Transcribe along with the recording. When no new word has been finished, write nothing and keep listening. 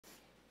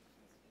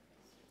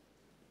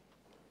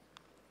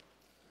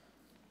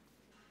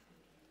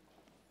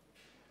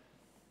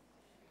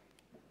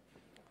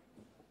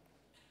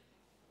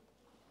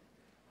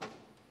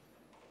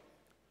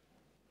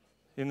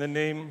In the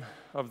name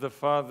of the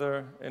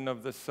Father, and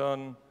of the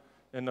Son,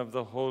 and of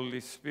the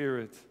Holy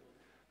Spirit.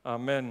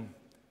 Amen.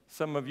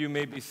 Some of you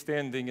may be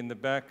standing in the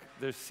back.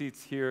 There's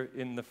seats here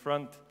in the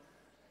front.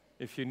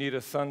 If you need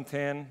a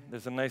suntan,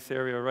 there's a nice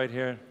area right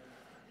here.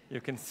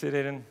 You can sit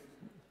in,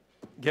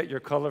 get your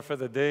color for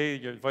the day,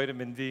 your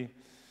vitamin D.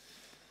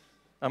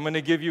 I'm going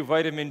to give you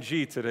vitamin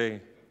G today,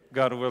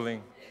 God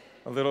willing,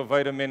 a little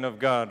vitamin of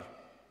God.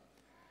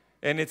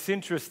 And it's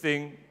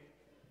interesting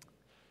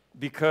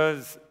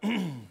because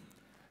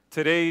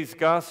today's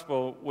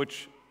gospel,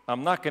 which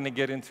I'm not going to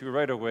get into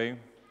right away,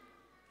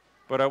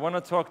 but I want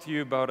to talk to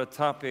you about a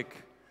topic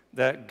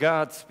that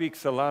God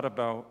speaks a lot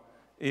about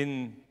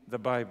in the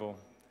Bible.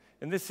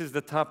 And this is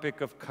the topic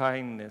of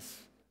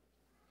kindness.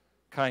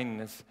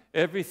 Kindness.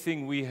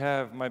 Everything we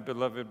have, my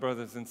beloved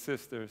brothers and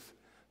sisters,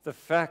 the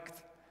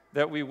fact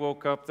that we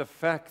woke up, the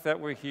fact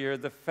that we're here,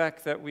 the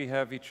fact that we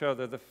have each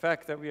other, the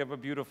fact that we have a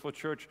beautiful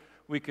church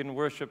we can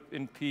worship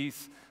in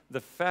peace,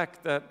 the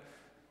fact that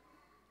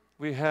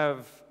we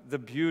have the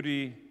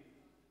beauty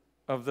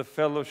of the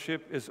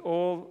fellowship is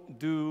all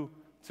due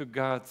to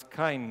God's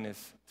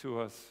kindness to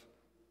us.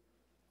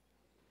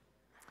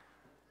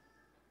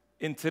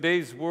 In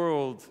today's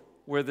world,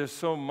 where there's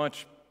so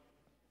much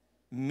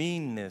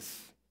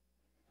meanness,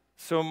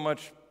 so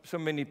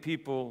many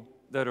people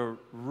that are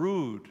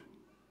rude,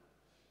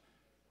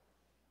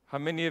 how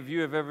many of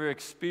you have ever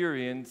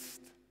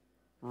experienced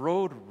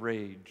road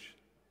rage?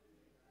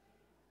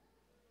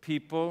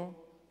 People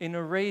in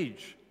a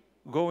rage,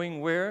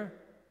 going where?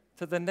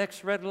 To the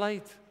next red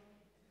light.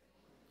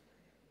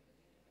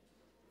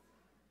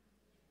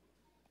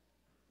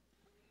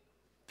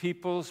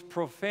 People's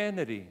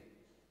profanity.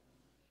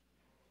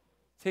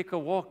 Take a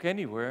walk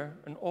anywhere,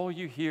 and all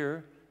you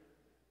hear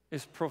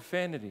is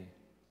profanity.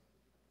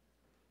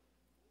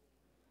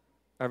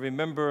 I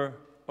remember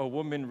a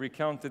woman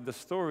recounted the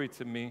story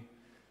to me.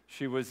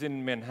 She was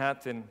in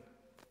Manhattan,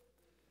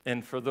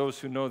 and for those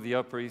who know the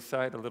Upper East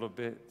Side a little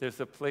bit, there's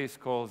a place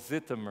called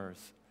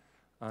Zittimer's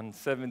on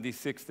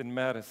 76th and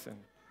Madison.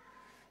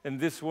 And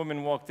this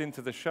woman walked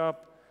into the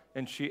shop,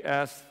 and she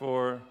asked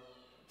for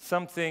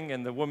something,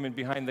 and the woman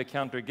behind the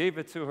counter gave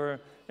it to her,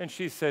 and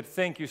she said,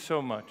 "Thank you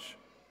so much."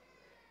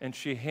 And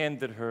she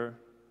handed her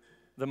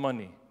the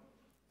money.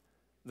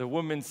 The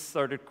woman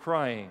started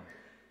crying.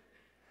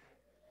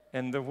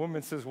 And the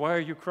woman says, "Why are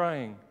you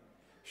crying?"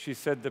 She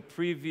said, "The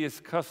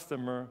previous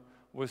customer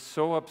was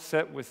so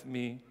upset with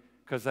me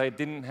because I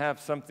didn't have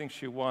something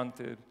she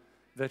wanted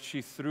that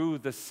she threw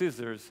the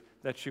scissors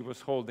that she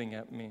was holding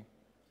at me.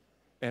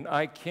 And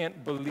I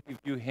can't believe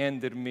you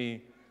handed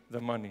me the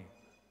money."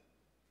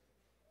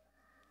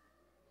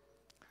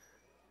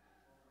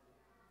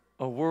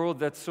 A world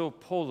that's so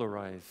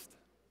polarized.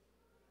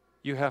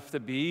 You have to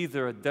be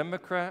either a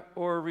Democrat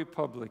or a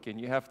Republican.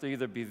 You have to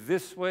either be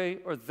this way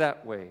or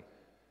that way.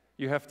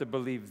 You have to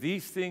believe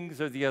these things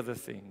or the other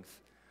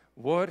things.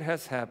 What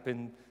has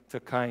happened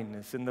to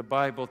kindness? And the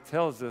Bible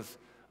tells us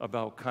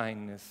about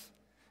kindness.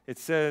 It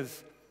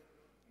says,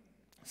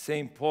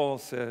 St. Paul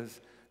says,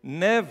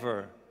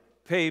 never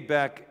pay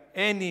back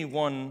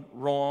anyone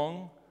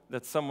wrong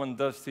that someone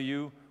does to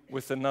you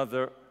with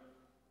another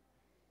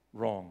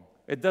wrong.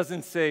 It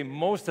doesn't say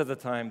most of the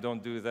time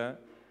don't do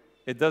that.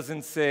 It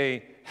doesn't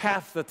say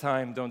half the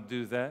time don't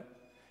do that.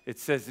 It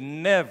says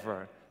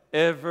never,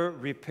 ever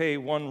repay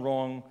one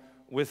wrong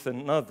with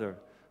another.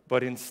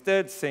 But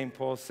instead, St.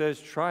 Paul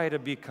says, try to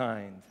be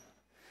kind.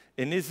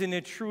 And isn't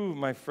it true,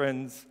 my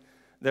friends,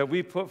 that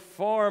we put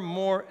far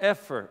more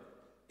effort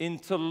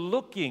into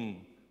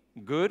looking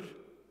good,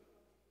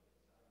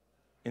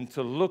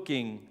 into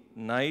looking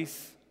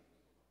nice,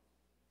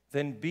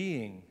 than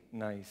being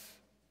nice?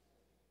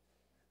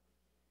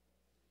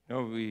 You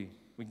know, we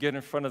get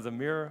in front of the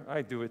mirror.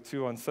 I do it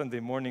too on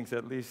Sunday mornings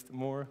at least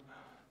more.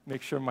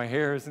 Make sure my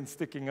hair isn't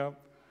sticking up,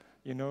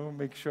 you know,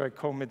 make sure I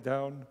comb it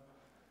down.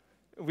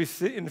 We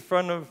sit in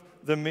front of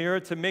the mirror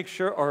to make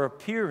sure our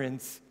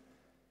appearance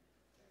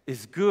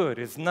is good,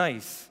 is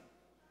nice.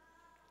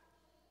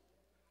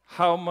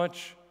 How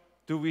much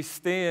do we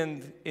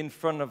stand in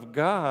front of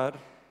God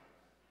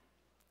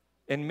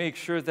and make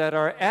sure that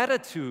our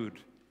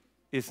attitude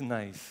is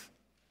nice,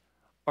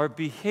 our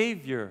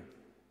behavior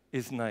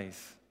is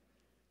nice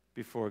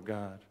before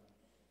God?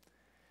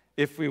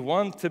 If we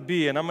want to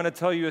be, and I'm going to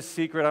tell you a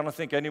secret I don't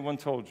think anyone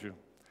told you,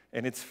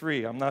 and it's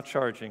free, I'm not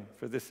charging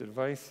for this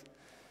advice.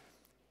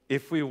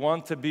 If we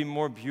want to be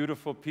more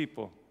beautiful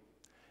people,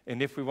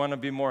 and if we want to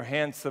be more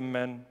handsome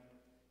men,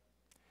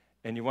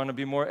 and you want to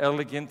be more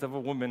elegant of a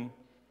woman,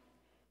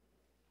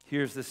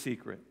 here's the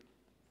secret.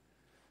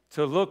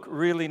 To look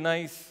really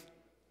nice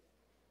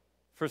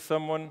for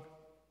someone,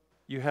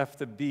 you have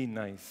to be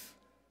nice.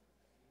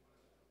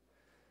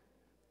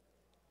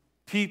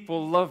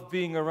 People love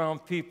being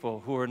around people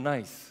who are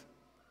nice.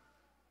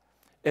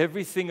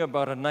 Everything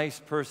about a nice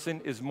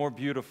person is more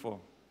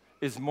beautiful,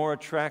 is more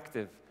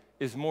attractive,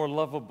 is more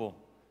lovable,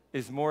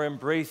 is more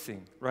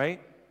embracing,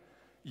 right?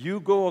 You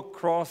go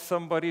across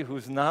somebody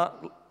who's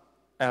not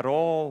at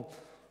all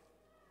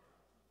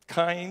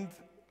kind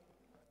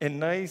and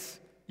nice,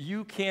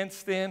 You can't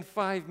stand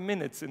 5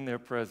 minutes in their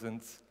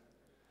presence.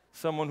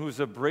 Someone who's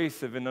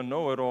abrasive and a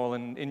know-it-all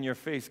and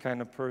in-your-face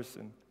kind of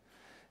person.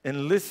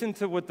 And listen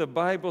to what the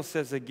Bible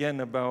says again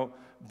about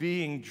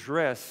being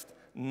dressed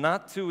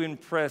not to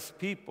impress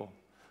people,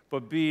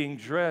 but being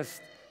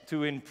dressed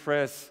to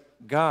impress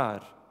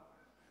God.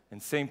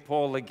 And St.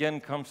 Paul again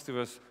comes to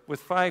us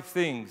with 5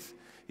 things.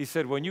 He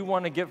said, when you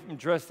want to get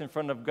dressed in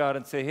front of God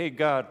and say, hey,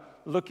 God,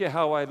 look at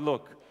how I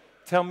look.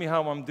 Tell me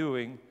how I'm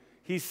doing.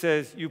 He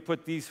says, you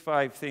put these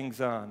 5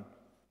 things on.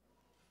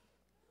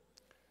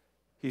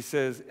 He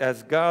says,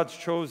 as God's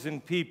chosen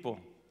people,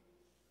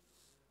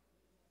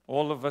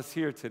 all of us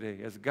here today,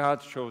 as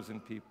God's chosen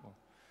people,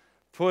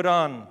 put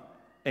on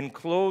and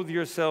clothe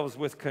yourselves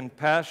with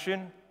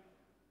compassion.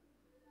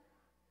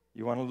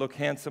 You want to look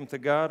handsome to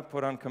God?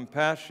 Put on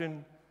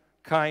compassion,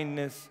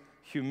 kindness,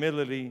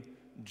 humility,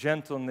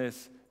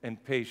 gentleness,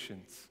 and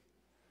patience.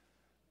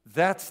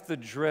 That's the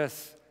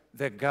dress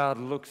that God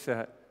looks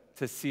at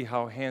to see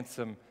how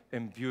handsome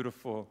and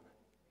beautiful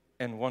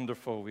and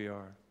wonderful we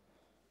are.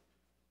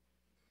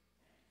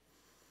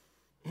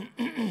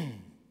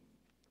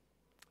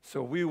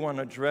 So we want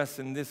to dress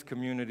in this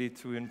community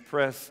to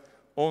impress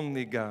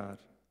only God.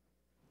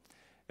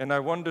 And I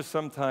wonder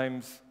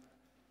sometimes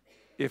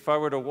if I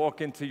were to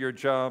walk into your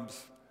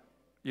jobs,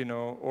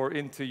 or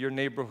into your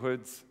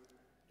neighborhoods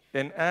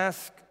and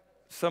ask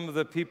some of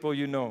the people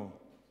you know,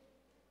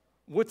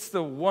 what's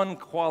the one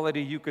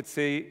quality you could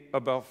say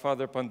about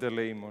Father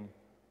Panteleimon?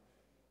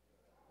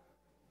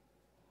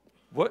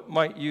 What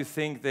might you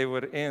think they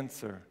would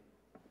answer?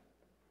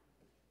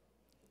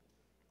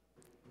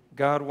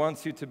 God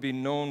wants you to be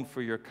known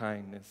for your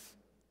kindness.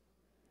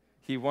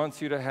 He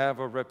wants you to have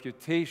a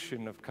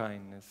reputation of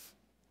kindness.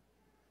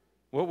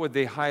 What would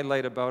they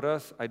highlight about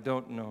us? I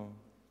don't know.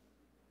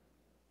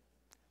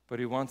 But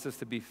He wants us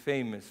to be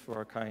famous for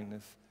our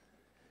kindness.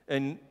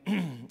 And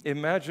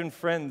imagine,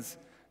 friends,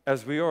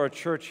 as we are a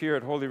church here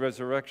at Holy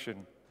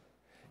Resurrection,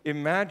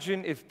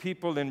 imagine if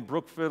people in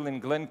Brookville, in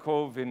Glen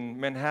Cove, in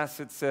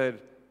Manhasset said,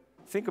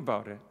 think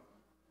about it.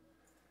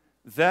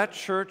 That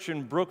church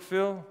in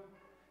Brookville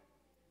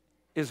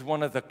is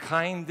one of the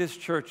kindest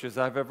churches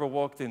I've ever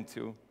walked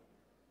into.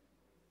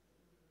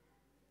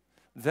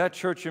 That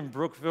church in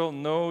Brookville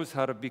knows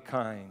how to be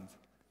kind.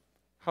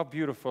 How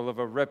beautiful of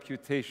a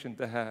reputation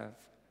to have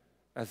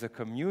as a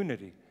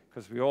community,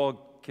 because we all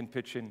can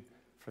pitch in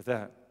for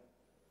that.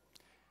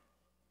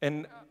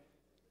 And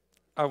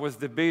I was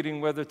debating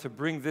whether to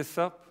bring this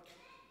up,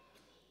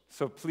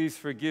 so please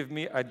forgive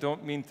me. I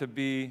don't mean to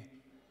be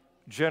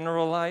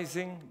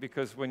generalizing,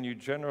 because when you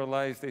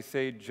generalize, they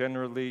say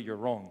generally you're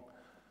wrong.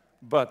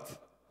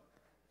 But,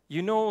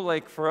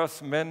 like for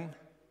us men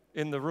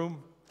in the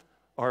room,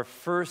 our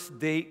first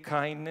date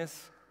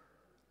kindness,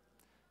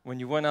 when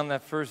you went on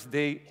that first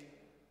date,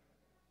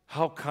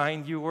 how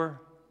kind you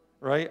were,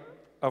 right?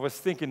 I was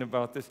thinking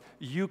about this.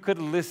 You could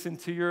listen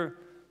to your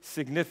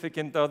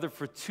significant other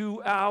for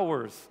 2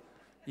 hours.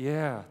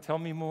 Yeah, tell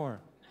me more.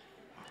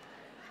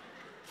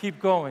 Keep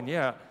going,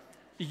 yeah.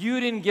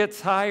 You didn't get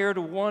tired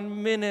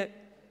 1 minute,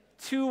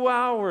 2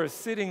 hours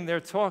sitting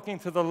there talking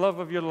to the love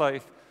of your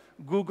life.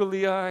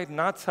 Googly-eyed,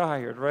 not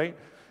tired, right?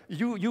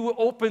 You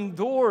opened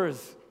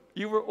doors.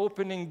 You were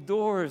opening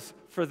doors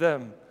for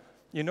them.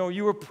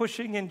 You were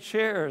pushing in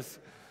chairs.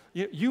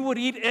 You would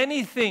eat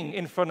anything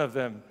in front of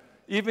them,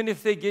 even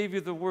if they gave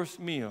you the worst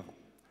meal.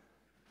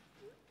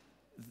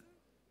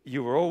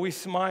 You were always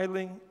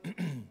smiling.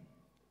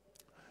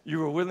 You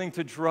were willing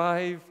to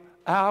drive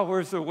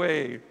hours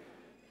away.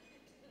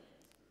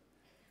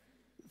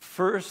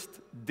 First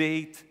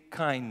date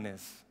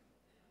kindness.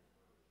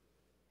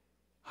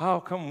 How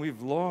come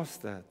we've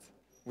lost that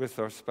with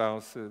our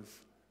spouses?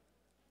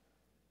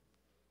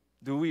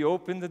 Do we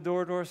open the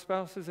door to our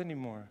spouses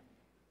anymore?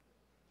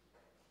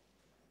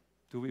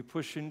 Do we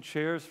push in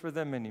chairs for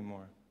them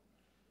anymore?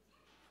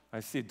 I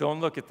see. Don't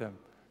look at them.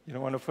 You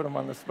don't want to put them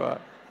on the spot.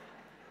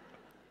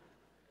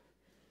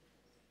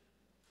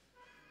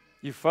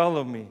 You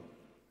follow me.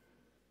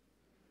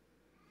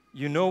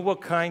 You know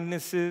what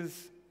kindness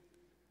is?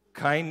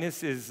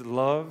 Kindness is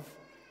love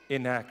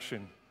in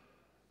action.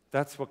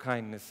 That's what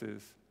kindness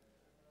is.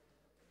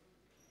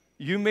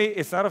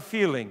 It's not a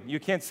feeling.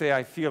 You can't say,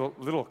 I feel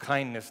a little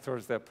kindness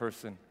towards that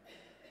person.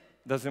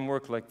 It doesn't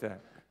work like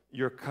that.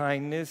 Your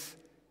kindness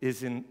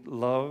is in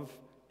love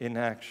in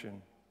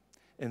action.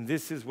 And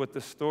this is what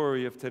the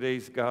story of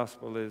today's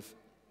gospel is.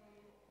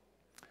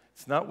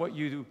 It's not what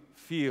you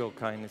feel,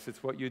 kindness,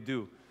 it's what you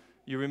do.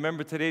 You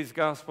remember today's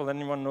gospel?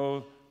 Anyone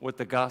know what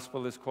the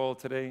gospel is called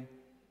today?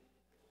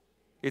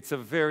 It's a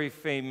very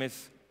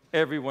famous,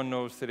 everyone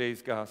knows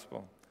today's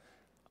gospel.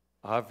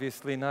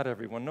 Obviously, not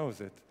everyone knows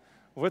it.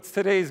 What's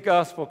today's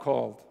gospel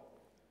called?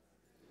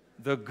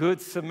 The Good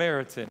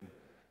Samaritan.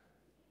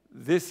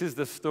 This is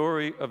the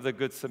story of the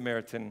Good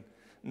Samaritan.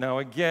 Now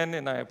again,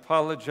 and I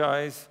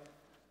apologize,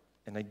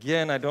 and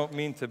again, I don't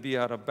mean to be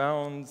out of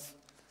bounds,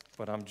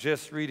 but I'm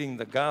just reading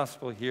the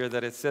gospel here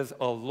that it says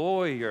a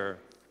lawyer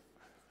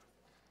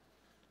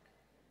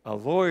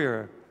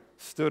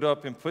stood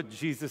up and put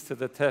Jesus to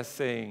the test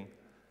saying,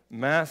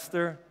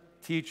 Master,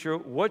 teacher,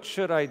 what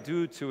should I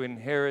do to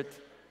inherit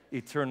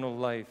eternal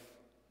life?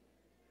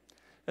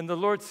 And the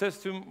Lord says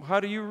to him, how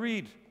do you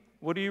read?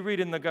 What do you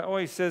read in the God? Oh,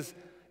 it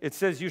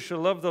says, you shall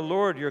love the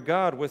Lord your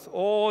God with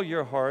all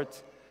your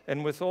heart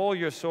and with all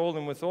your soul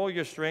and with all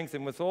your strength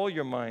and with all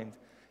your mind,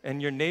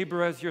 and your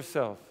neighbor as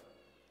yourself.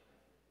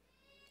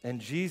 And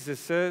Jesus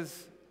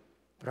says,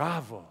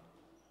 bravo.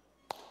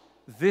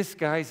 This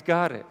guy's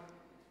got it.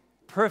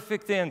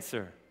 Perfect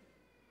answer.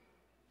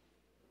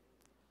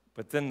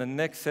 But then the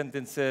next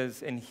sentence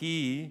says, and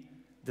he,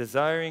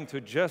 desiring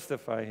to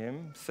justify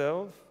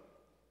himself,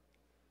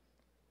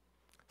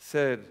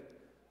 said,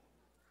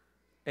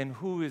 and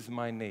who is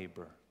my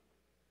neighbor?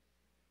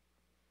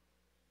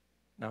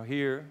 Now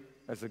here,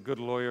 as a good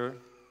lawyer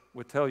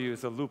would tell you,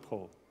 is a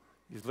loophole.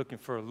 He's looking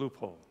for a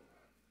loophole.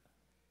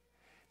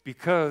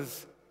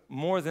 Because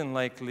more than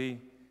likely,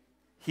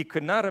 he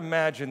could not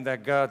imagine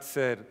that God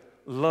said,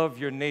 love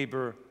your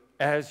neighbor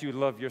as you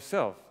love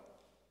yourself.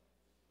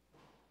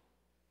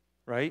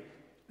 Right?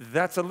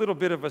 That's a little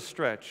bit of a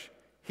stretch.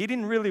 He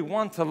didn't really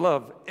want to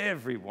love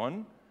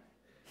everyone.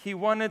 He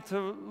wanted to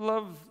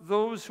love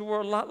those who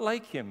were a lot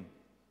like him,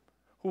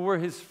 who were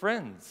his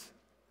friends,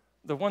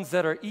 the ones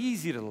that are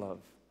easy to love.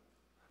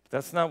 But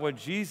that's not what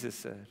Jesus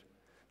said.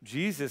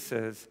 Jesus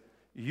says,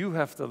 you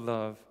have to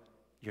love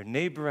your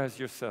neighbor as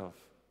yourself.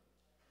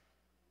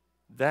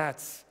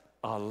 That's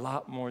a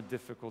lot more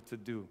difficult to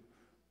do,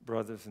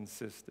 brothers and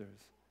sisters.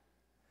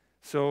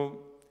 So,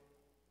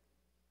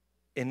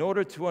 in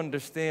order to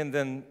understand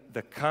then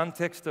the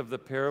context of the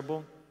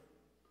parable,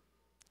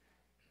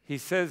 he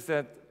says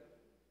that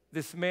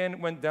this man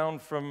went down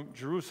from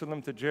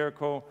Jerusalem to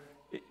Jericho.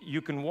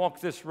 You can walk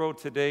this road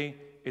today.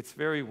 It's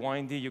very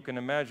windy. You can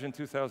imagine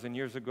 2,000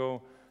 years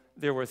ago,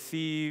 there were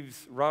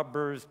thieves,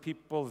 robbers,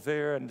 people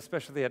there, and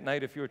especially at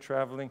night if you were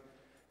traveling.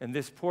 And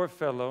this poor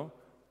fellow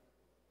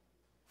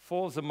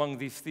falls among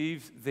these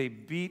thieves. They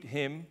beat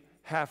him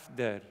half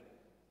dead.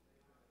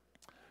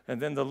 And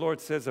then the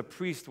Lord says a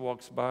priest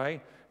walks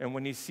by, and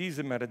when he sees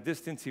him at a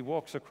distance, he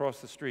walks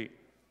across the street.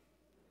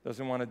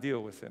 Doesn't want to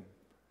deal with him.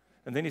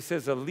 And then he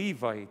says a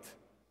Levite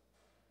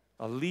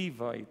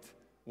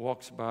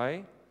walks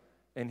by,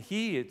 and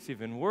it's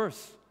even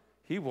worse.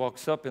 He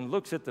walks up and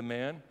looks at the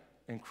man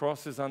and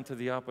crosses onto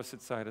the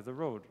opposite side of the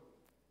road.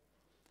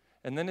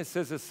 And then it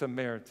says a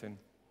Samaritan.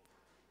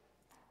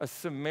 A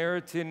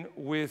Samaritan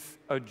with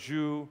a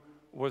Jew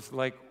was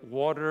like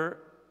water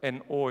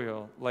and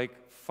oil,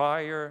 like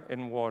fire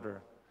and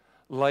water,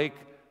 like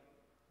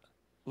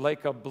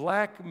a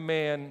black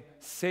man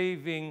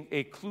saving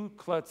a Ku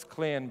Klux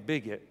Klan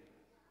bigot,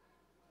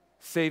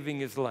 saving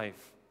his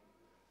life.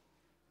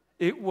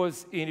 It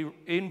was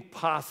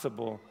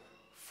impossible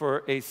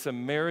for a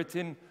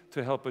Samaritan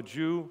to help a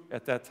Jew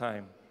at that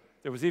time.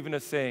 There was even a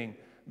saying,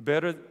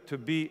 better to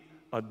be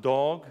a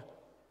dog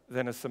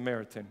than a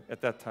Samaritan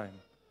at that time.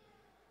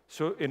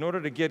 So in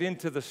order to get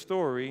into the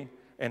story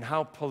and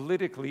how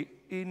politically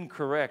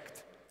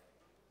incorrect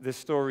this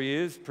story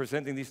is,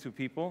 presenting these two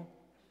people,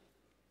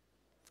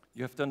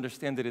 you have to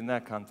understand it in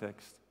that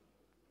context.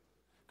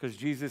 Because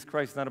Jesus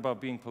Christ is not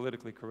about being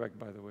politically correct,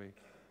 by the way.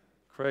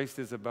 Christ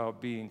is about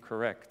being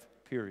correct,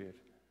 period.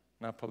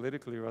 Not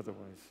politically or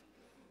otherwise.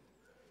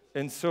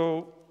 And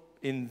so,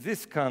 in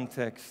this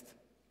context,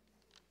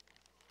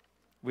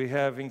 we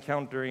have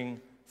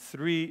encountering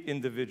three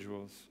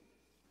individuals.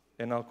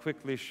 And I'll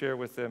quickly share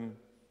with them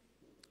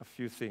a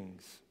few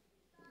things.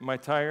 Am I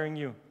tiring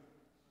you?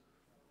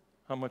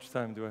 How much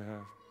time do I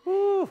have?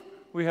 Woo,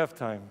 we have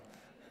time.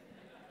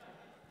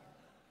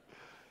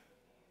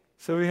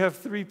 So we have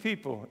three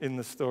people in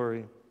the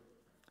story.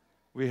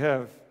 We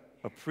have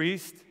a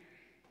priest,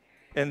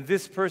 and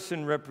this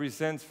person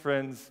represents,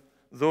 friends,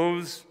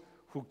 those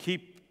who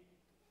keep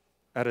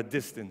at a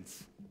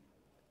distance.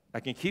 I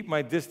can keep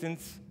my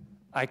distance.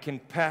 I can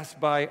pass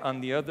by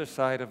on the other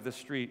side of the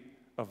street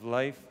of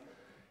life.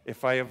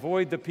 If I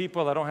avoid the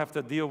people, I don't have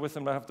to deal with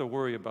them, I don't have to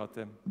worry about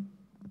them.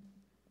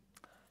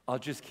 I'll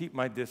just keep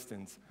my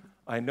distance.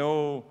 I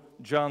know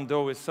John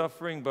Doe is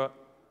suffering, but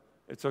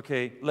it's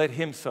okay. Let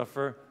him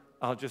suffer.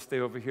 I'll just stay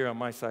over here on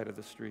my side of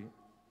the street.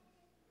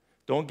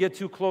 Don't get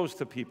too close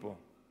to people,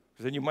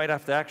 because then you might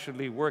have to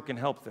actually work and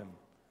help them.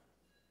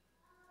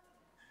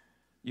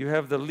 You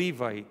have the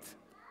Levite.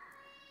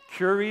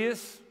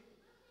 Curious,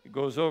 he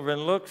goes over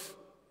and looks,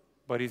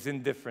 but he's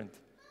indifferent.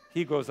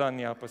 He goes on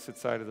the opposite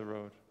side of the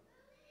road.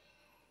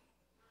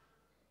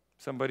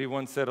 Somebody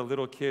once said, a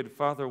little kid,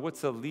 Father,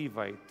 what's a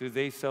Levite? Do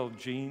they sell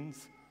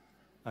jeans?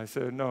 I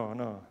said, no,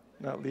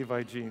 not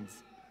Levi jeans.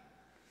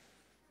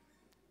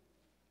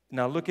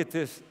 Now look at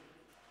this.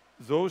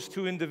 Those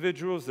two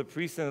individuals, the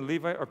priest and the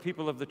Levite, are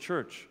people of the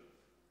church.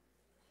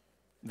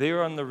 They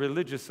are on the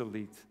religious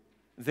elite.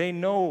 They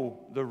know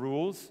the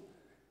rules.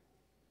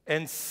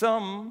 And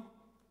some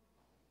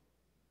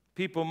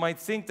people might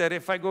think that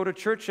if I go to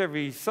church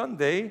every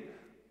Sunday,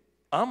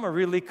 I'm a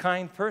really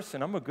kind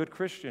person. I'm a good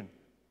Christian.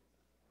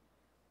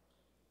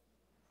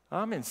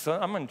 I'm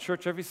in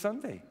church every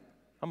Sunday.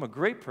 I'm a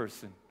great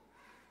person.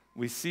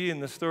 We see in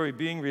the story,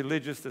 being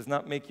religious does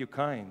not make you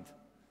kind.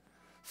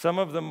 Some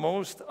of the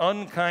most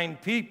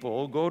unkind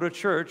people go to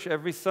church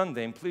every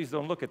Sunday, and please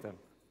don't look at them.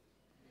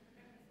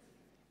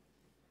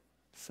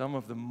 Some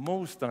of the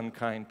most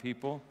unkind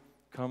people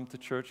come to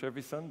church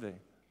every Sunday.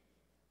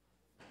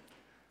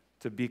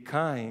 To be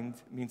kind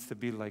means to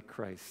be like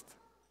Christ.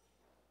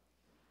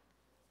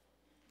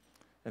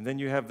 And then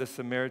you have the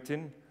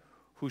Samaritan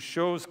who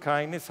shows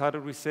kindness, how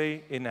did we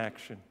say? In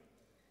action.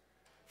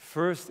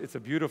 First, it's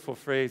a beautiful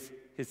phrase.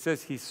 It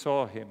says he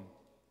saw him.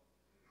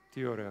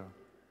 Diorel.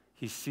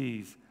 He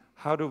sees.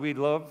 How do we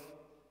love?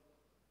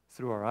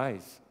 Through our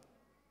eyes.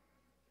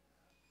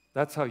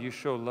 That's how you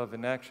show love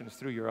in action, is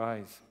through your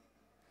eyes.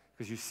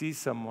 Because you see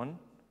someone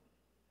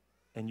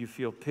and you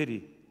feel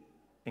pity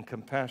and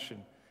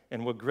compassion.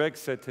 And what Greg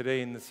said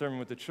today in the sermon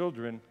with the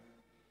children,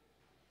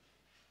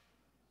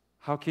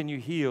 how can you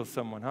heal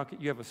someone? How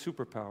can you have a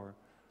superpower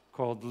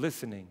called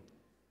listening?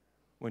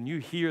 When you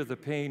hear the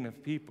pain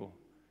of people,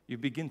 you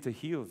begin to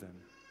heal them.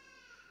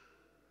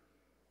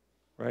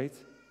 Right?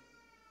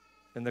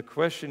 And the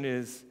question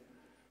is,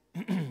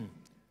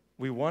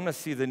 we want to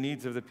see the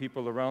needs of the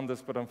people around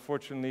us, but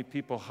unfortunately,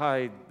 people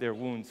hide their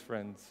wounds,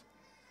 friends.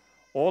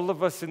 All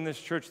of us in this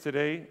church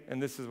today,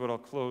 and this is what I'll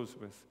close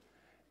with,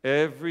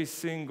 every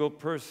single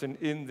person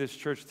in this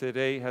church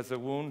today has a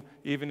wound,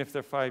 even if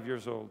they're 5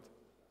 years old.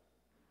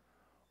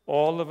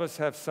 All of us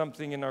have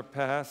something in our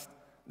past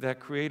that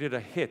created a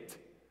hit,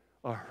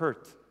 a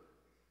hurt,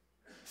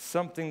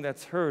 something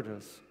that's hurt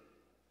us.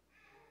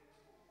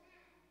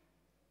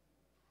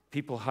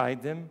 People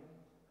hide them,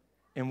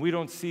 and we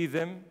don't see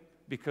them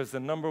because the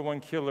number one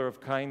killer of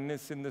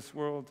kindness in this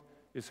world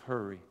is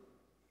hurry.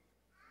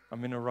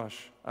 I'm in a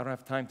rush. I don't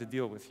have time to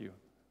deal with you.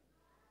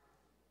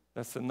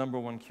 That's the number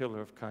one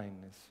killer of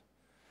kindness.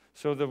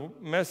 So the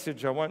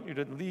message I want you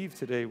to leave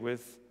today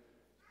with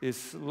is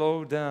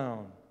slow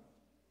down.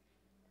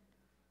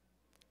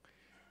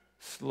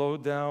 Slow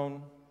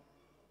down.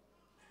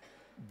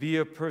 Be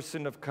a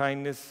person of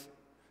kindness.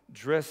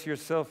 Dress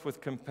yourself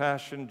with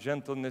compassion,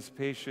 gentleness,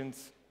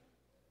 patience.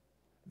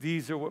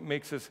 These are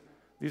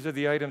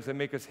the items that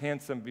make us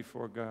handsome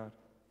before God.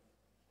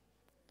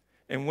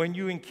 And when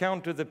you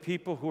encounter the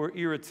people who are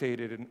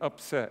irritated and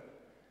upset,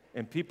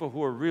 and people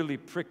who are really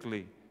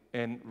prickly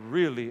and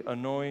really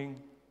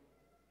annoying,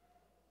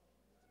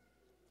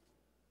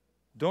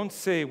 don't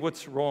say,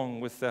 what's wrong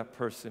with that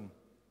person?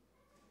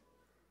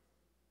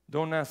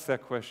 Don't ask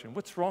that question.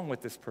 What's wrong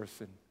with this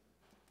person?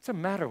 What's the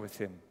matter with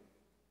him?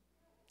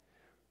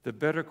 The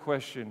better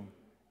question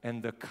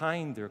and the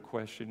kinder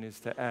question is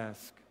to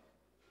ask,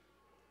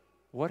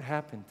 what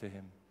happened to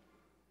him?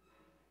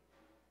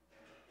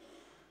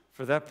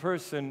 For that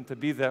person to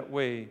be that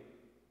way,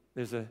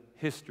 there's a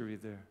history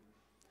there.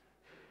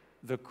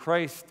 The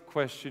Christ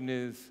question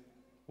is,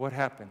 what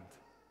happened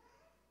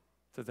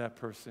to that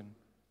person?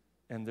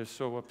 And they're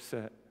so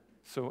upset,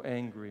 so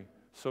angry,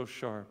 so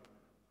sharp,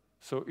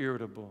 so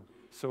irritable,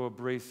 so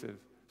abrasive,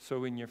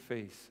 so in your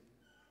face.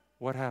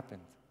 What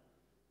happened?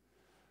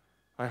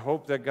 I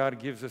hope that God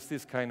gives us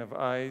this kind of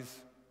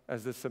eyes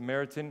as the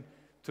Samaritan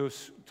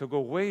to go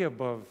way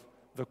above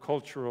the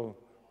cultural,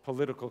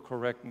 political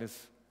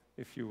correctness,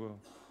 if you will.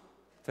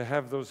 To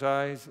have those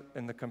eyes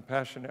and the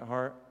compassionate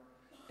heart,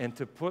 and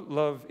to put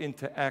love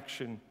into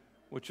action,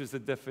 which is the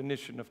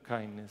definition of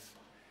kindness.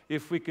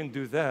 If we can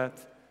do that,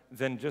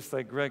 then just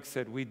like Greg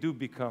said, we do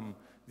become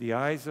the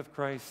eyes of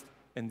Christ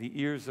and the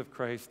ears of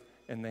Christ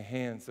and the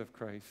hands of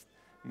Christ.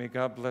 May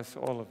God bless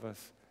all of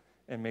us,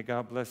 and may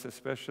God bless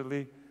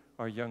especially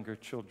our younger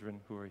children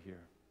who are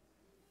here.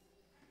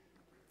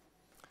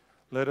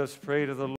 Let us pray to the Lord.